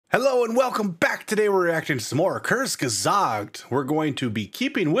Hello and welcome back. Today we're reacting to some more Kurzgesagt. We're going to be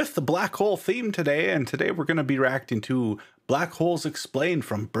keeping with the black hole theme today, and today we're going to be reacting to Black Holes Explained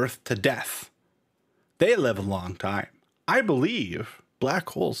from Birth to Death. They live a long time. I believe black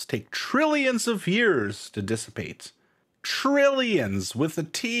holes take trillions of years to dissipate. Trillions with a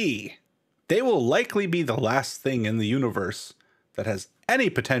T. They will likely be the last thing in the universe that has any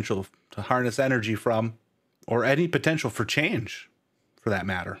potential to harness energy from, or any potential for change, for that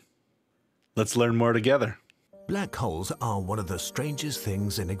matter. Let's learn more together. Black holes are one of the strangest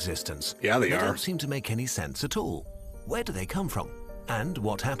things in existence. Yeah, they are. They don't seem to make any sense at all. Where do they come from? And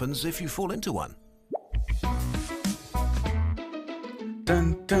what happens if you fall into one?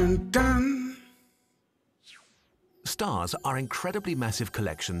 Dun, dun, dun. Stars are incredibly massive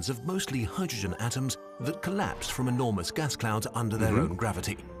collections of mostly hydrogen atoms that collapse from enormous gas clouds under their own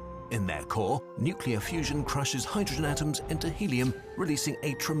gravity. In their core, nuclear fusion crushes hydrogen atoms into helium, releasing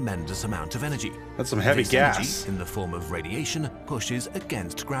a tremendous amount of energy. That's some heavy This gas. energy, in the form of radiation, pushes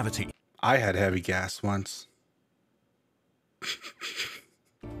against gravity, I had heavy gas once.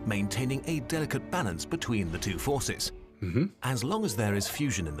 maintaining a delicate balance between the two forces. As long as there is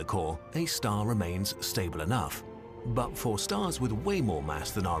fusion in the core, a star remains stable enough. But for stars with way more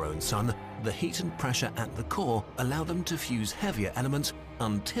mass than our own Sun, the heat and pressure at the core allow them to fuse heavier elements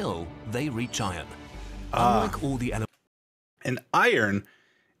until they reach iron. Unlike all the elements... And iron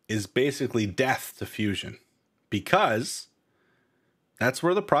is basically death to fusion, because that's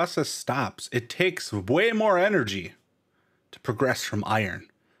where the process stops. It takes way more energy to progress from iron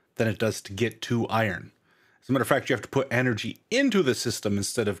than it does to get to iron. As a matter of fact, you have to put energy into the system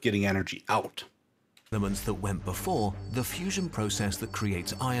instead of getting energy out. Elements that went before, the fusion process that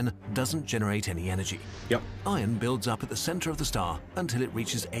creates iron doesn't generate any energy. Yep. Iron builds up at the center of the star until it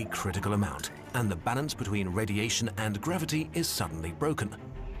reaches a critical amount, and the balance between radiation and gravity is suddenly broken.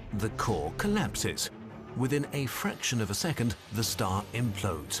 The core collapses. Within a fraction of a second, the star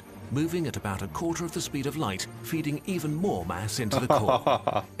implodes, moving at about a quarter of the speed of light, feeding even more mass into the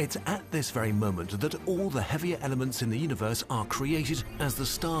core. It's at this very moment that all the heavier elements in the universe are created as the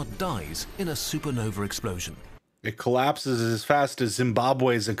star dies in a supernova explosion. It collapses as fast as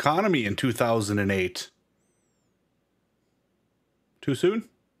Zimbabwe's economy in 2008. Too soon?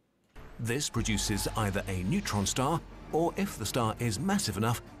 This produces either a neutron star, or if the star is massive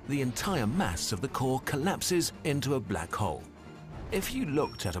enough, the entire mass of the core collapses into a black hole. If you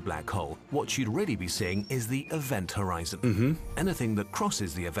looked at a black hole, what you'd really be seeing is the event horizon. Anything that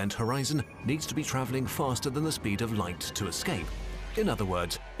crosses the event horizon needs to be traveling faster than the speed of light to escape. In other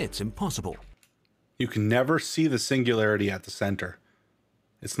words, it's impossible. You can never see the singularity at the center.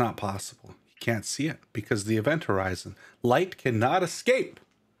 It's not possible. You can't see it because the event horizon. Light cannot escape.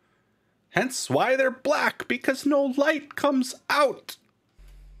 Hence why they're black, because no light comes out.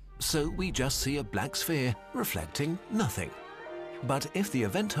 So we just see a black sphere reflecting nothing. But if the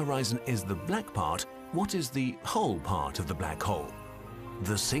event horizon is the black part, what is the whole part of the black hole?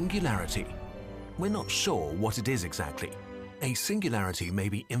 The singularity. We're not sure what it is exactly. A singularity may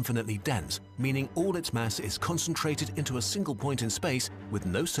be infinitely dense, meaning all its mass is concentrated into a single point in space with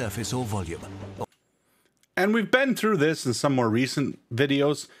no surface or volume. And we've been through this in some more recent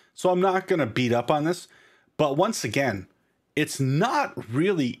videos, so I'm not going to beat up on this. But once again, it's not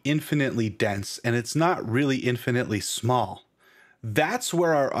really infinitely dense, and it's not really infinitely small. That's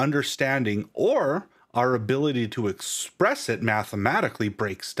where our understanding or our ability to express it mathematically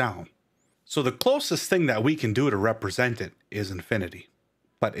breaks down. So the closest thing that we can do to represent it is infinity.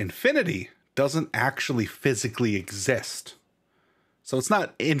 But infinity doesn't actually physically exist. So it's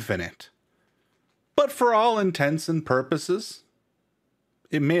not infinite. But for all intents and purposes,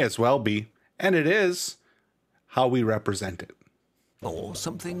 it may as well be, and it is, how we represent it. Or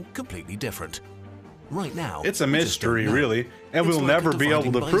something completely different. Right now, It's a we just don't mystery, know. really, and It's we'll like never a be able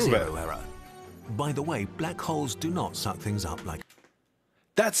to dividing by prove it. zero error. By the way, black holes do not suck things up like...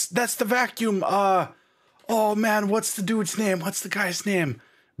 That's the vacuum. Oh man, what's the dude's name? What's the guy's name?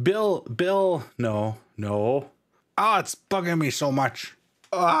 Bill, no. Oh, it's bugging me so much.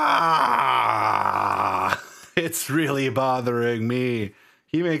 It's really bothering me.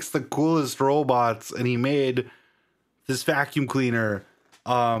 He makes the coolest robots, and he made this vacuum cleaner.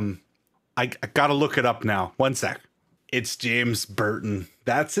 I gotta look it up now. One sec. It's James Burton.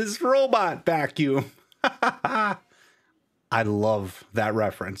 That's his robot vacuum. I love that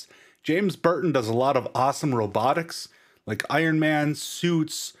reference. James Burton does a lot of awesome robotics, like Iron Man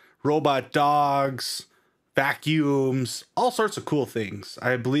suits, robot dogs, vacuums, all sorts of cool things.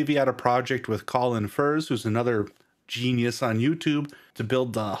 I believe he had a project with Colin Furze, who's another genius on YouTube to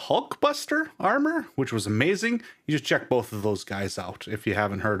build the Hulkbuster armor, which was amazing. You just check both of those guys out if you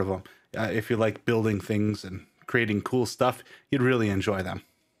haven't heard of them. If you like building things and creating cool stuff, you'd really enjoy them.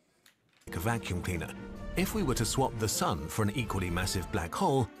 A vacuum cleaner. If we were to swap the sun for an equally massive black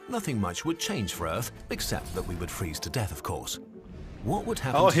hole, nothing much would change for Earth, except that we would freeze to death, of course. What would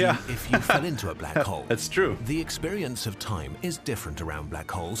happen to you if you fell into a black hole? That's true. The experience of time is different around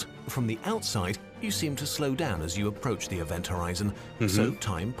black holes. From the outside, you seem to slow down as you approach the event horizon, so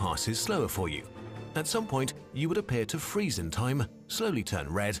time passes slower for you. At some point, you would appear to freeze in time, slowly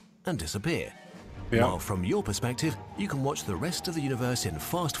turn red, and disappear. While from your perspective, you can watch the rest of the universe in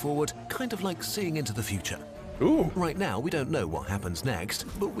fast forward, kind of like seeing into the future. Ooh. Right now, we don't know what happens next,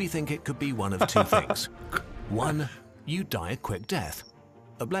 but we think it could be one of two things. One, you die a quick death.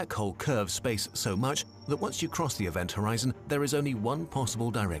 A black hole curves space so much that once you cross the event horizon, there is only one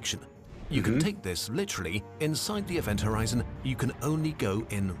possible direction. You can take this literally. Inside the event horizon, you can only go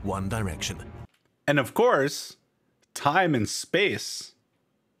in one direction. And of course, time and space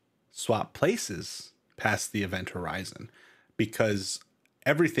swap places past the event horizon because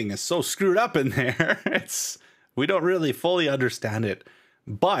everything is so screwed up in there. We don't really fully understand it.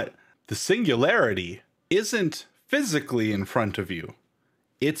 But the singularity isn't physically in front of you.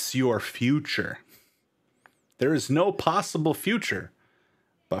 It's your future. There is no possible future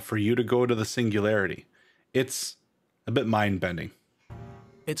but for you to go to the singularity. It's a bit mind-bending.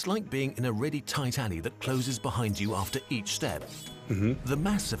 It's like being in a really tight alley that closes behind you after each step. The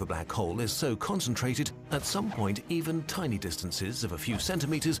mass of a black hole is so concentrated, at some point even tiny distances of a few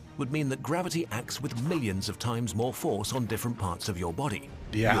centimeters would mean that gravity acts with millions of times more force on different parts of your body.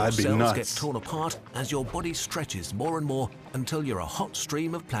 Yeah, your that'd be cells nuts. get torn apart as your body stretches more and more until you're a hot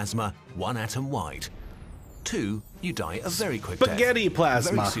stream of plasma, one atom wide. 2, you die a very quick Spaghetti death.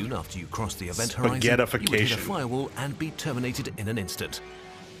 plasma. Very soon after you cross the event horizon, you would hit a firewall and be terminated in an instant.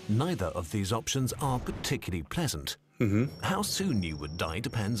 Neither of these options are particularly pleasant. How soon you would die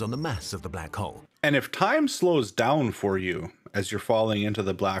depends on the mass of the black hole. And if time slows down for you as you're falling into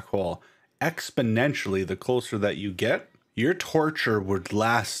the black hole, exponentially the closer that you get, your torture would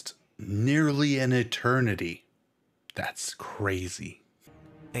last nearly an eternity. That's crazy.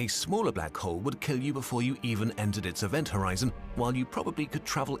 A smaller black hole would kill you before you even entered its event horizon, while you probably could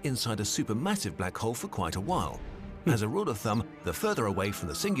travel inside a supermassive black hole for quite a while. As a rule of thumb, the further away from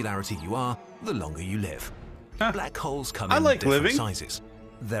the singularity you are, the longer you live. Black holes come in different sizes.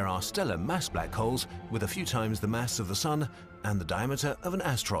 There are stellar mass black holes with a few times the mass of the sun and the diameter of an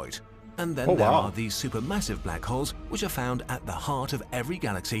asteroid. And then there are these supermassive black holes, which are found at the heart of every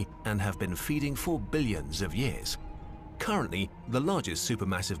galaxy and have been feeding for billions of years. Currently, the largest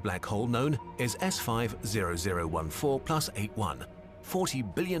supermassive black hole known is S50014+81, 40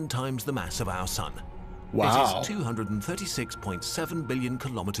 billion times the mass of our sun. Wow. It is 236.7 billion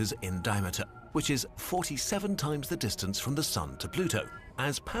kilometers in diameter, which is 47 times the distance from the sun to Pluto.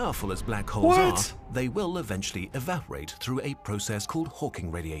 As powerful as black holes are, they will eventually evaporate through a process called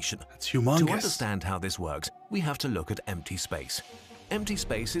Hawking radiation. That's humongous. To understand how this works, we have to look at empty space. Empty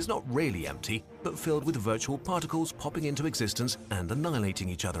space is not really empty, but filled with virtual particles popping into existence and annihilating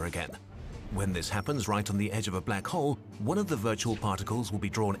each other again. When this happens right on the edge of a black hole, one of the virtual particles will be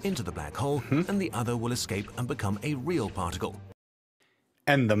drawn into the black hole and the other will escape and become a real particle.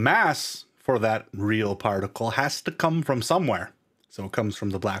 And the mass for that real particle has to come from somewhere. So it comes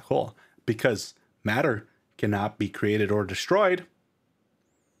from the black hole because matter cannot be created or destroyed.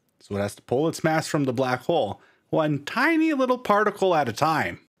 So it has to pull its mass from the black hole, one tiny little particle at a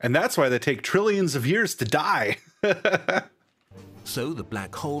time. And that's why they take trillions of years to die. So the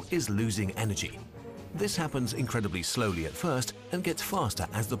black hole is losing energy. This happens incredibly slowly at first and gets faster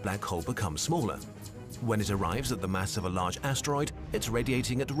as the black hole becomes smaller. When it arrives at the mass of a large asteroid, it's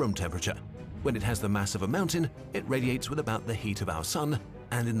radiating at room temperature. When it has the mass of a mountain, it radiates with about the heat of our sun,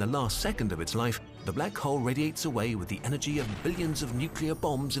 and in the last second of its life, the black hole radiates away with the energy of billions of nuclear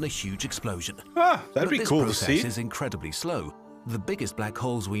bombs in a huge explosion. That'd be cool to see. This process is incredibly slow. The biggest black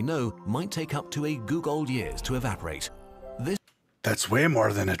holes we know might take up to a goog-old years to evaporate. That's way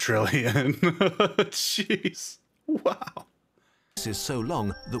more than a trillion. Jeez. Wow. This is so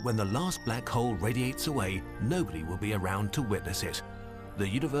long that when the last black hole radiates away, nobody will be around to witness it. The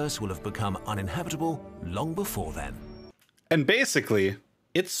universe will have become uninhabitable long before then. And basically,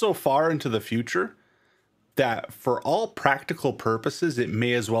 it's so far into the future that for all practical purposes, it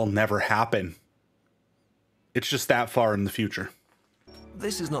may as well never happen. It's just that far in the future.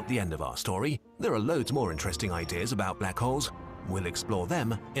 This is not the end of our story. There are loads more interesting ideas about black holes. We'll explore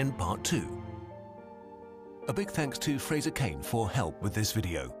them in part 2. A big thanks to Fraser Kane for help with this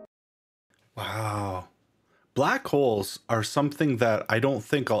video. Wow. Black holes are something that I don't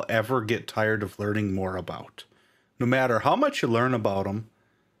think I'll ever get tired of learning more about. No matter how much you learn about them,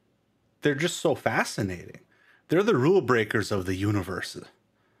 they're just so fascinating. They're the rule breakers of the universe.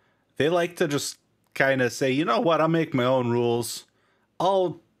 They like to just kind of say, you know what, I'll make my own rules.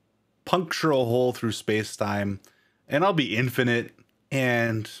 I'll puncture a hole through space-time, and I'll be infinite.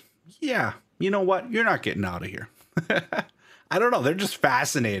 And yeah, you know what? You're not getting out of here. I don't know. They're just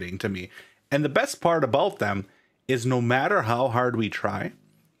fascinating to me. And the best part about them is no matter how hard we try,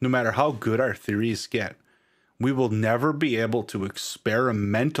 no matter how good our theories get, we will never be able to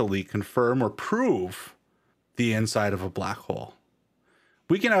experimentally confirm or prove the inside of a black hole.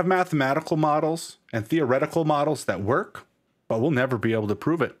 We can have mathematical models and theoretical models that work, but we'll never be able to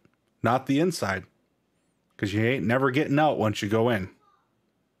prove it. Not the inside. Because you ain't never getting out once you go in.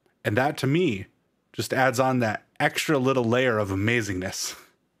 And that, to me, just adds on that extra little layer of amazingness.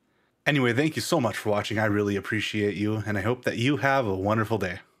 Anyway, thank you so much for watching. I really appreciate you, and I hope that you have a wonderful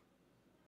day.